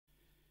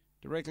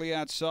Directly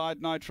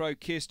outside, Nitro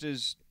Kissed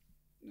is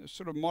a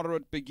sort of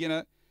moderate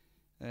beginner.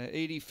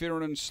 Edie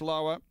Firenin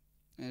slower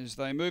as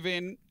they move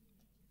in.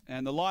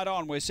 And the light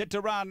on. We're set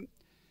to run.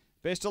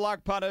 Best of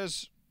luck,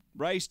 punters.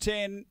 Race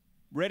 10,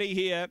 ready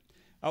here.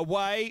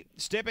 Away,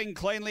 stepping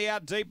cleanly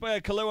out deep.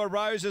 Kahlua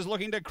Rose is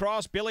looking to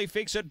cross. Billy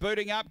Fixit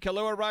booting up.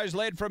 Kahlua Rose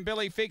led from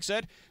Billy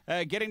Fixit.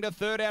 Getting to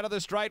third out of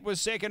the straight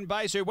was second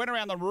base, who went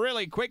around them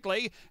really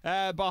quickly.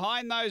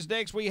 Behind those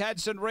next, we had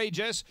St.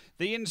 Regis.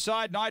 The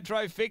inside,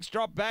 Nitro Fix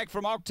dropped back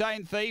from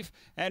Octane Thief.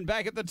 And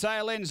back at the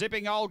tail end,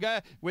 Zipping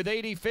Olga with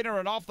Edie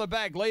Finneran off the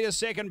back. Leader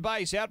second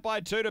base, out by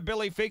 2 to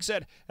Billy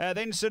Fixit.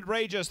 Then St.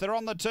 Regis, they're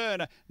on the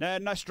turn.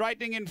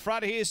 Straightening in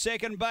front here,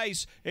 second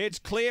base. It's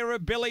clear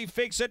of Billy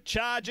Fixit,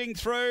 charging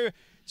through.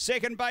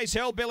 Second base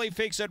held Billy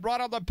Fixit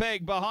right on the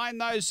peg behind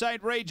those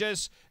St.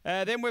 Regis.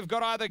 Then we've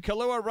got either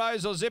Kahlua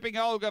Rose or Zipping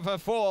Olga for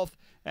fourth.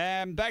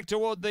 Back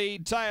toward the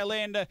tail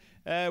end,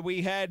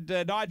 we had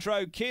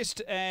Nitro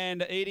Kissed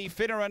and Edie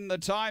Finneran. The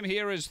time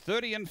here is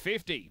 30 and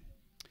 50.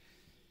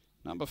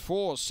 Number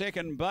 4,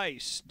 second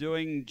base,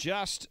 doing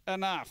just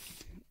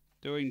enough.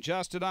 Doing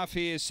just enough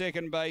here,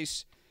 second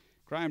base.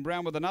 Graham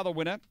Brown with another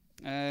winner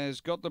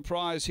has got the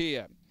prize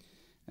here.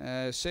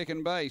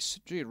 Second base,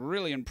 gee, it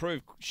really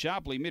improved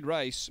sharply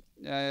mid-race.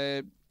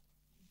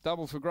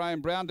 Double for Graham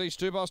Brown, D.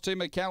 Stubos, T.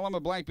 McCallum, a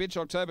Black Bitch,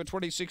 October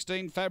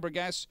 2016.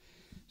 Fabregas,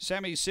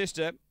 Sammy's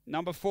sister.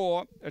 Number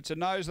 4, it's a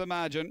nose the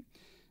margin.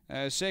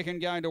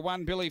 Second going to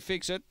 1, Billy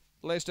Fixit.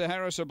 Lester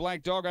Harris, a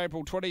Black Dog,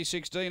 April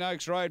 2016.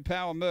 Oaks Road,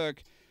 Power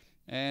Merc.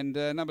 And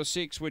number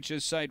 6, which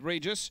is St.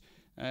 Regis.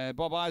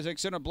 Bob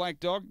Isaacson, a Black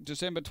Dog,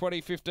 December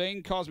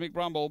 2015. Cosmic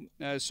Rumble,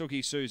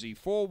 Suki Susie.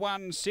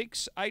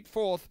 4-1-6-8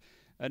 fourth.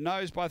 A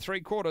nose by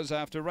 3/4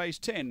 after race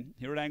 10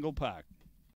 here at Angle Park.